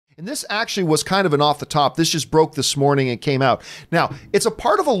And this actually was kind of an off the top. This just broke this morning and came out. Now, it's a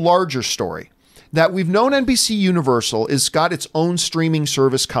part of a larger story that we've known NBC Universal has got its own streaming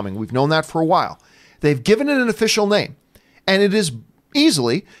service coming. We've known that for a while. They've given it an official name, and it is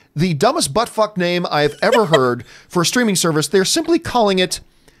easily the dumbest buttfuck name I've ever heard for a streaming service. They're simply calling it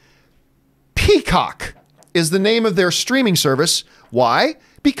Peacock is the name of their streaming service. Why?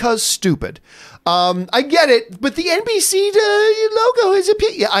 Because stupid. I get it, but the NBC logo is a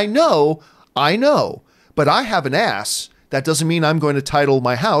P. Yeah, I know, but I have an ass. That doesn't mean I'm going to title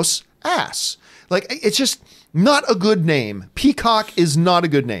my house Ass. Like, it's just not a good name. Peacock is not a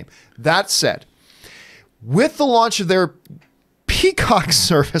good name. That said, with the launch of their Peacock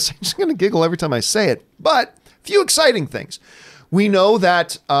service, I'm just going to giggle every time I say it, but a few exciting things. We know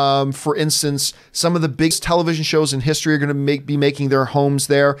that, for instance, some of the biggest television shows in history are going to be making their homes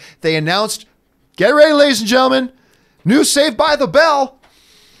there. They announced, get ready, ladies and gentlemen, new Saved by the Bell,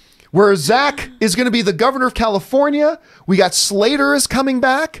 where Zach is going to be the governor of California. We got Slater is coming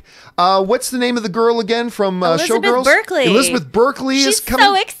back. What's the name of the girl again from Showgirls? Berkley. Elizabeth Berkley is coming.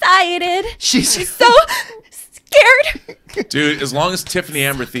 She's so excited. She's so scared. Dude, as long as Tiffany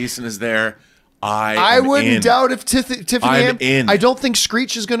Amber Thiessen is there, I wouldn't doubt if Tiffany I don't think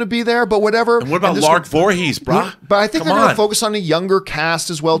Screech is going to be there, but whatever. And what about Lark Voorhees, brah? But I think they're going to focus on a younger cast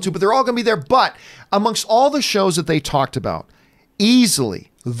as well, too. But they're all going to be there. But amongst all the shows that they talked about,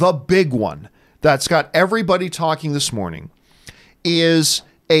 easily the big one that's got everybody talking this morning is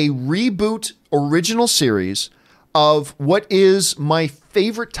a reboot original series of what is my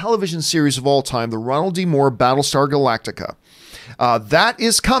favorite television series of all time, the Ronald D. Moore Battlestar Galactica. That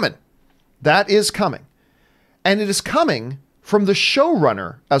is coming. That is coming. And it is coming from the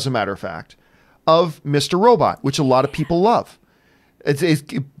showrunner, as a matter of fact, of Mr. Robot, which a lot of people love.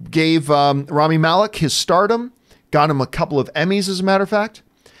 It gave Rami Malek his stardom, got him a couple of Emmys, as a matter of fact.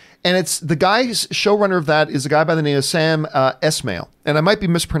 And it's the guy, showrunner of that is a guy by the name of Sam Esmail. And I might be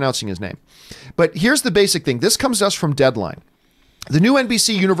mispronouncing his name. But here's the basic thing. This comes to us from Deadline. The new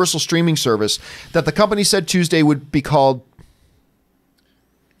NBC Universal streaming service that the company said Tuesday would be called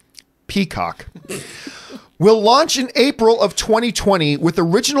Peacock will launch in April of 2020 with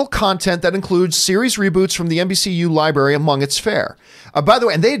original content that includes series reboots from the NBCU library among its fare. By the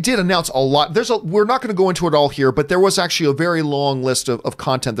way, and they did announce a lot. We're not going to go into it all here, but there was actually a very long list of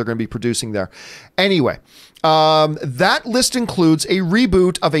content they're going to be producing there. Anyway, that list includes a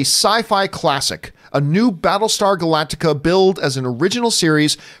reboot of a sci-fi classic, a new Battlestar Galactica billed as an original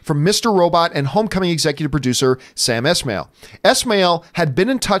series from Mr. Robot and Homecoming executive producer Sam Esmail. Esmail had been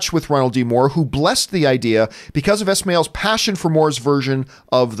in touch with Ronald D. Moore, who blessed the idea because of Esmail's passion for Moore's version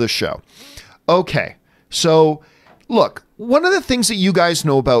of the show. Okay, so look, one of the things that you guys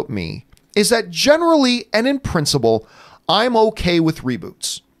know about me is that generally and in principle, I'm okay with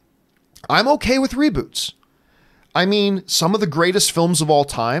reboots. I'm okay with reboots. I mean, some of the greatest films of all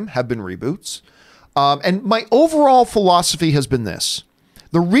time have been reboots. And my overall philosophy has been this.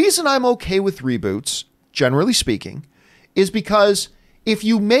 The reason I'm okay with reboots, generally speaking, is because if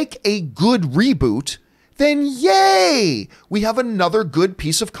you make a good reboot, then yay, we have another good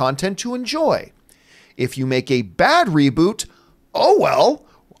piece of content to enjoy. If you make a bad reboot, oh well,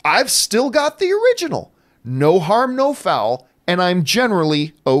 I've still got the original. No harm, no foul, and I'm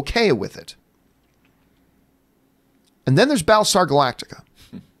generally okay with it. And then there's Battlestar Galactica.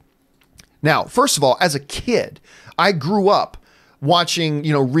 Now, first of all, as a kid, I grew up watching,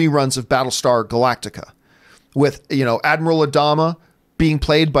 reruns of Battlestar Galactica with, Admiral Adama being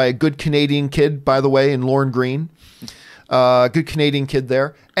played by a good Canadian kid, by the way, in Lorne Green. Good Canadian kid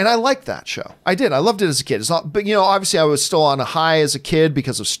there. And I liked that show. I did. I loved it as a kid. It's not, but, obviously I was still on a high as a kid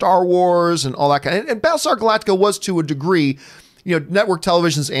because of Star Wars and all that kind of, and Battlestar Galactica was to a degree, network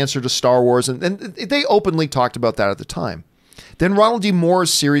television's answer to Star Wars. And they openly talked about that at the time. Then Ronald D.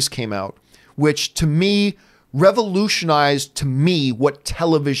 Moore's series came out, which to me revolutionized what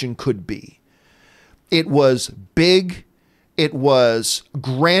television could be. It was big. It was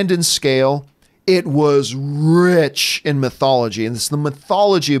grand in scale. It was rich in mythology. And it's the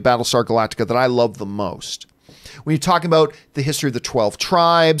mythology of Battlestar Galactica that I love the most. When you talk about the history of the 12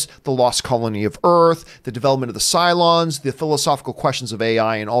 tribes, the lost colony of Earth, the development of the Cylons, the philosophical questions of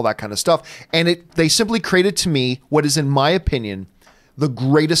AI and all that kind of stuff. And they simply created to me what is, in my opinion, the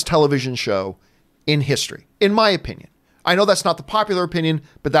greatest television show in history, in my opinion. I know that's not the popular opinion,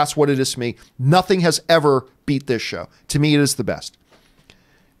 but that's what it is to me. Nothing has ever beat this show. To me, it is the best.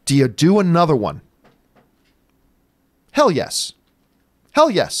 Do you do another one? Hell yes. Hell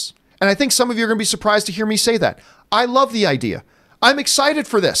yes. And I think some of you are going to be surprised to hear me say that. I love the idea. I'm excited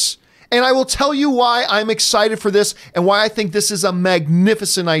for this. And I will tell you why I'm excited for this and why I think this is a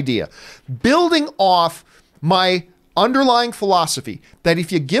magnificent idea. Building off my underlying philosophy that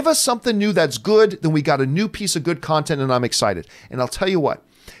if you give us something new that's good, then we got a new piece of good content, and I'm excited. And I'll tell you what,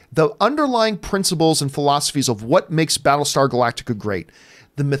 the underlying principles and philosophies of what makes Battlestar Galactica great,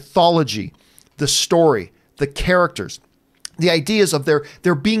 the mythology, the story, the characters, the ideas of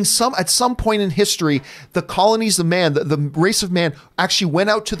there being at some point in history, the colonies of man, the race of man actually went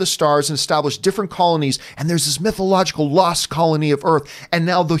out to the stars and established different colonies. And there's this mythological lost colony of Earth. And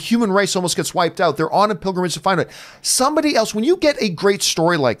now the human race almost gets wiped out. They're on a pilgrimage to find it. Somebody else, when you get a great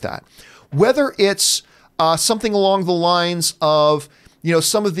story like that, whether it's something along the lines of,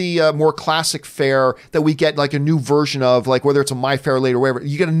 some of the more classic fare that we get like a new version of, like whether it's a My Fair Late or whatever,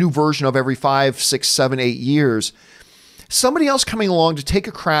 you get a new version of every 5, 6, 7, 8 years. Somebody else coming along to take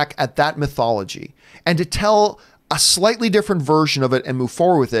a crack at that mythology and to tell a slightly different version of it and move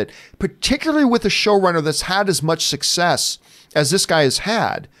forward with it, particularly with a showrunner that's had as much success as this guy has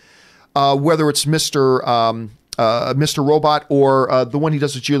had, whether it's Mr. Robot or the one he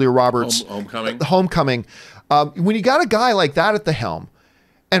does with Julia Roberts. Homecoming. The Homecoming. When you got a guy like that at the helm,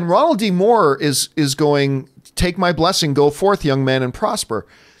 and Ronald D. Moore is going, take my blessing, go forth, young man, and prosper.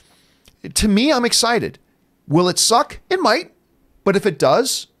 To me, I'm excited. Will it suck? It might. But if it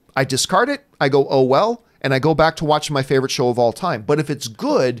does, I discard it. I go, oh, well, and I go back to watching my favorite show of all time. But if it's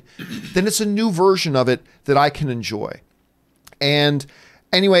good, then it's a new version of it that I can enjoy. And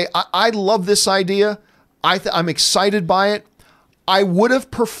anyway, I love this idea. I'm excited by it. I would have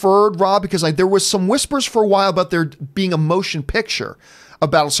preferred, Rob, because there was some whispers for a while about there being a motion picture of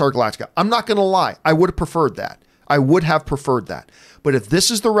Battlestar Galactica. I'm not going to lie. I would have preferred that. I would have preferred that. But if this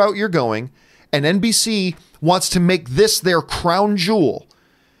is the route you're going, and NBC wants to make this their crown jewel,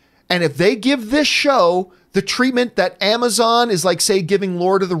 and if they give this show the treatment that Amazon is like, say, giving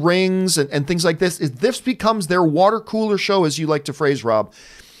Lord of the Rings and things like this, if this becomes their water cooler show, as you like to phrase, Rob,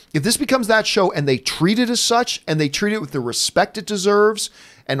 if this becomes that show and they treat it as such and they treat it with the respect it deserves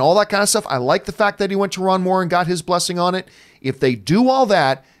and all that kind of stuff, I like the fact that he went to Ron Moore and got his blessing on it. If they do all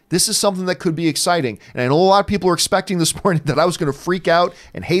that, this is something that could be exciting. And I know a lot of people are expecting this morning that I was going to freak out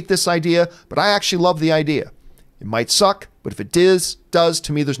and hate this idea, but I actually love the idea. It might suck, but if it does,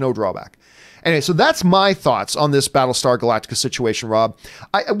 to me, there's no drawback. Anyway, so that's my thoughts on this Battlestar Galactica situation, Rob.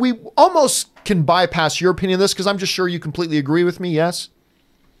 We almost can bypass your opinion on this because I'm just sure you completely agree with me, yes?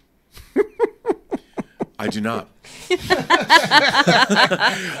 I do not.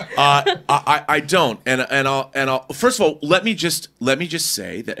 I don't, and I'll first of all let me just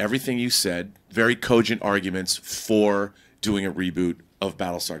say that everything you said, very cogent arguments for doing a reboot of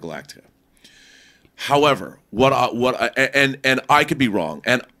Battlestar Galactica. However, and I could be wrong,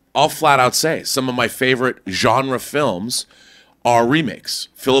 and I'll flat out say some of my favorite genre films are remakes.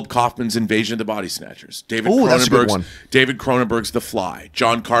 Philip Kaufman's Invasion of the Body Snatchers, David Cronenberg's The Fly,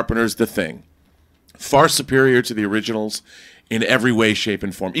 John Carpenter's The Thing. Far superior to the originals in every way, shape,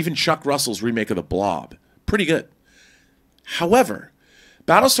 and form. Even Chuck Russell's remake of The Blob. Pretty good. However,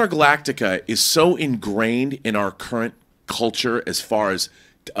 Battlestar Galactica is so ingrained in our current culture as far as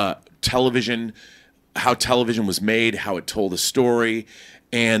television, how television was made, how it told a story.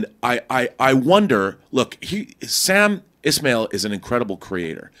 And I wonder, look, Sam Esmail is an incredible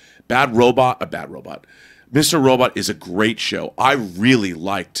creator. Mr. Robot is a great show. I really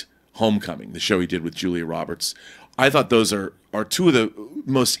liked Homecoming, the show he did with Julia Roberts. I thought those are two of the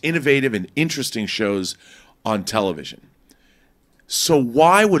most innovative and interesting shows on television. So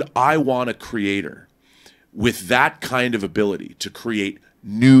why would I want a creator with that kind of ability to create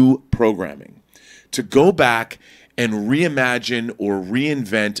new programming, to go back and reimagine or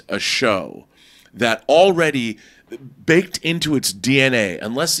reinvent a show that already baked into its DNA,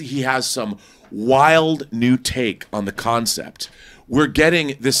 unless he has some wild new take on the concept? We're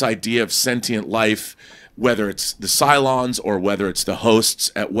getting this idea of sentient life, whether it's the Cylons or whether it's the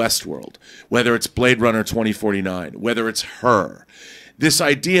hosts at Westworld, whether it's Blade Runner 2049, whether it's her. This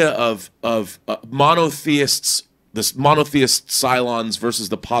idea of monotheists, this monotheist Cylons versus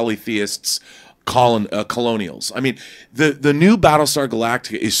the polytheists colonials. I mean, the new Battlestar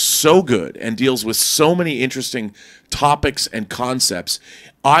Galactica is so good and deals with so many interesting topics and concepts.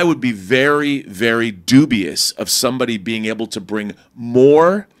 I would be very, very dubious of somebody being able to bring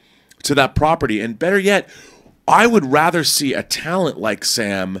more to that property. And better yet, I would rather see a talent like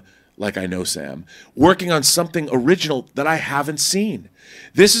Sam, like I know Sam, working on something original that I haven't seen.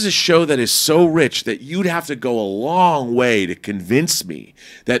 This is a show that is so rich that you'd have to go a long way to convince me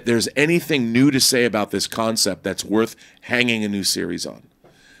that there's anything new to say about this concept that's worth hanging a new series on.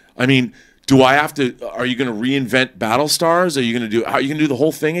 I mean, Do I have to? Are you going to reinvent Battlestars? Are you going to do the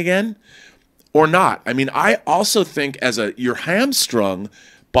whole thing again, or not? I mean, I also think you're hamstrung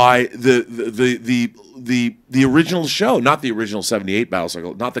by the original show, not the original '78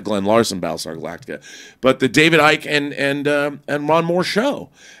 Battlestar, not the Glenn Larson Battlestar Galactica, but the David Icke and Ron Moore show.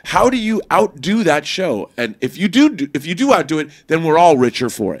 How do you outdo that show? And if you do outdo it, then we're all richer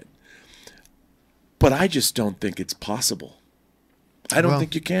for it. But I just don't think it's possible. I don't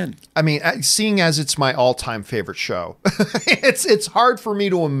think you can. I mean, seeing as it's my all-time favorite show, it's hard for me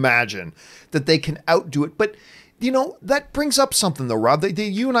to imagine that they can outdo it. But you know, that brings up something though, Rob, that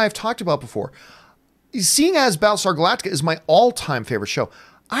you and I have talked about before. Seeing as Battlestar Galactica is my all-time favorite show,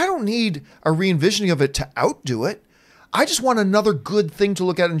 I don't need a re-envisioning of it to outdo it. I just want another good thing to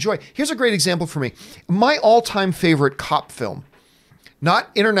look at and enjoy. Here's a great example for me. My all-time favorite cop film,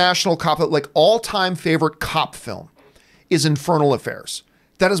 not international cop, but like all-time favorite cop film, is Infernal Affairs.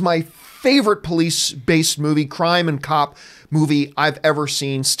 That is my favorite police-based movie, crime and cop movie I've ever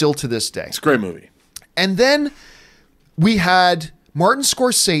seen, still to this day. It's a great movie. And then we had Martin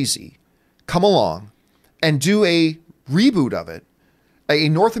Scorsese come along and do a reboot of it, a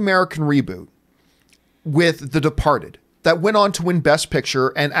North American reboot with The Departed, that went on to win Best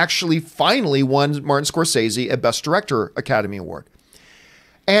Picture and actually finally won Martin Scorsese a Best Director Academy Award.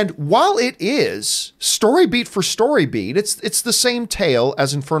 And while it is story beat for story beat, it's the same tale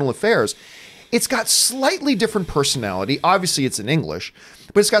as Infernal Affairs. It's got slightly different personality. Obviously, it's in English,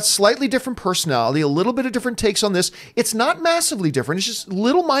 but it's got slightly different personality, a little bit of different takes on this. It's not massively different. It's just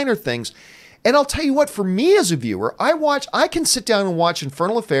little minor things. And I'll tell you what, for me as a viewer, I can sit down and watch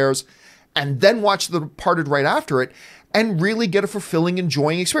Infernal Affairs and then watch The Departed right after it and really get a fulfilling,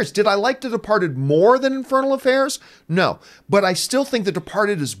 enjoying experience. Did I like The Departed more than Infernal Affairs? No. But I still think The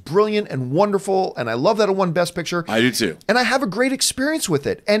Departed is brilliant and wonderful, and I love that it won Best Picture. I do too. And I have a great experience with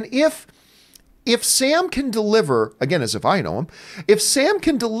it. And if Sam can deliver, again, as if I know him, if Sam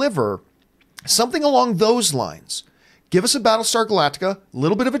can deliver something along those lines, give us a Battlestar Galactica, a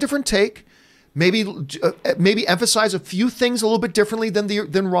little bit of a different take, maybe emphasize a few things a little bit differently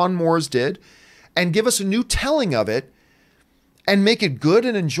than Ron Moore's did, and give us a new telling of it, and make it good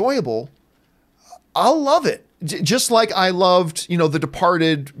and enjoyable, I'll love it. Just like I loved, The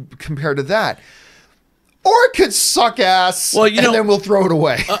Departed compared to that. Or it could suck ass, and then we'll throw it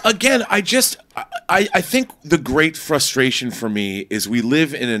away. Again, I think the great frustration for me is we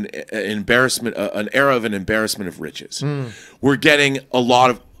live in an era of an embarrassment of riches. We're getting a lot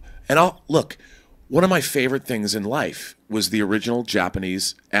of, look, one of my favorite things in life was the original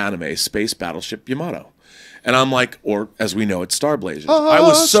Japanese anime Space Battleship Yamato. And I'm like, or as we know it, Star Blazers. I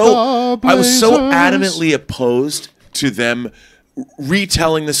was so adamantly opposed to them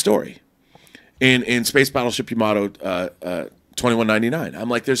retelling the story in Space Battleship Yamato 2199. I'm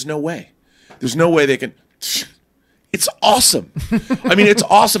like, there's no way. There's no way they can. It's awesome. I mean, it's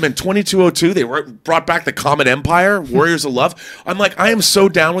awesome. In 2202, they brought back the Comet Empire, Warriors of Love. I'm like, I am so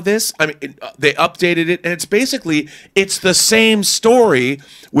down with this. I mean, they updated it, and it's the same story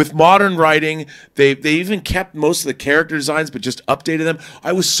with modern writing. They even kept most of the character designs, but just updated them.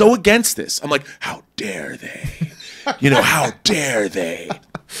 I was so against this. I'm like, how dare they? How dare they?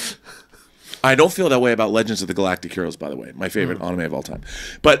 I don't feel that way about Legends of the Galactic Heroes, by the way. My favorite anime of all time.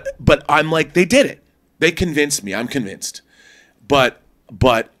 But I'm like, they did it. They convinced me. I'm convinced. But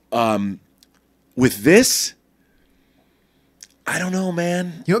with this, I don't know,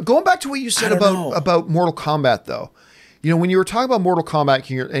 man. Going back to what you said about Mortal Kombat, though, when you were talking about Mortal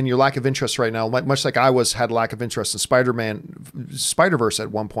Kombat and your lack of interest right now, much like I had lack of interest in Spider-Verse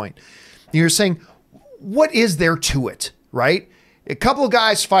at one point, you're saying, what is there to it, right? A couple of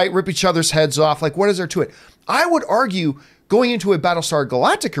guys fight, rip each other's heads off. Like, what is there to it? I would argue, going into a Battlestar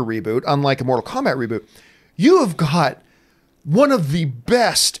Galactica reboot, unlike a Mortal Kombat reboot, you have got one of the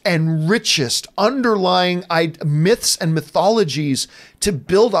best and richest underlying myths and mythologies to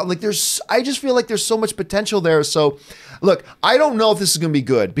build on. Like, I just feel like there's so much potential there. So, look, I don't know if this is going to be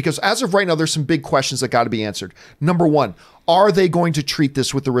good, because as of right now, there's some big questions that got to be answered. Number one, are they going to treat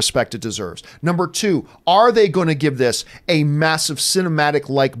this with the respect it deserves? Number two, are they going to give this a massive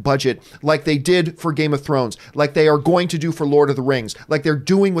cinematic-like budget like they did for Game of Thrones, like they are going to do for Lord of the Rings, like they're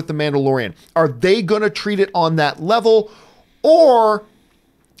doing with The Mandalorian? Are they going to treat it on that level? Or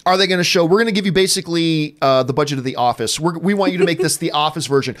are they going to show, we're going to give you basically the budget of The Office. We want you to make this The Office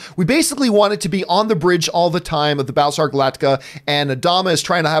version. We basically want it to be on the bridge all the time of the Battlestar Galactica, and Adama is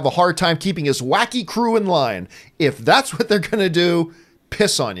trying to have a hard time keeping his wacky crew in line. If that's what they're going to do,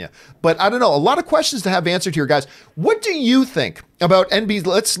 piss on you. But I don't know. A lot of questions to have answered here, guys. What do you think about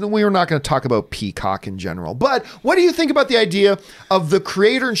NBC? We're not going to talk about Peacock in general, but what do you think about the idea of the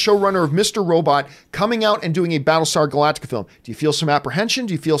creator and showrunner of Mr. Robot coming out and doing a Battlestar Galactica film? Do you feel some apprehension?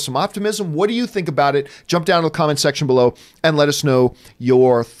 Do you feel some optimism? What do you think about it? Jump down to the comment section below and let us know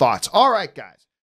your thoughts. All right, guys.